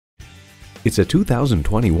It's a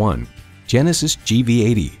 2021 Genesis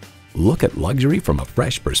GV80. Look at luxury from a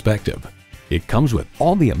fresh perspective. It comes with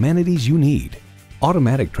all the amenities you need: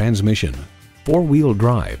 automatic transmission, 4-wheel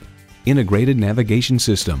drive, integrated navigation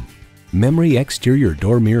system, memory exterior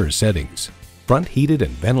door mirror settings, front heated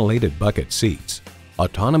and ventilated bucket seats,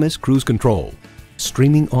 autonomous cruise control,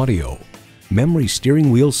 streaming audio, memory steering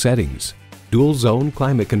wheel settings, dual zone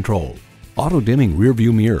climate control, auto dimming rear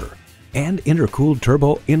view mirror, and intercooled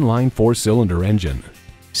turbo inline 4-cylinder engine.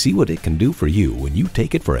 See what it can do for you when you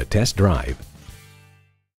take it for a test drive.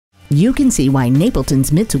 You can see why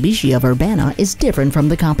Napleton's Mitsubishi of Urbana is different from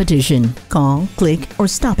the competition. Call, click, or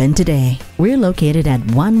stop in today. We're located at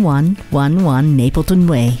 1111 Napleton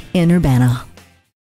Way in Urbana.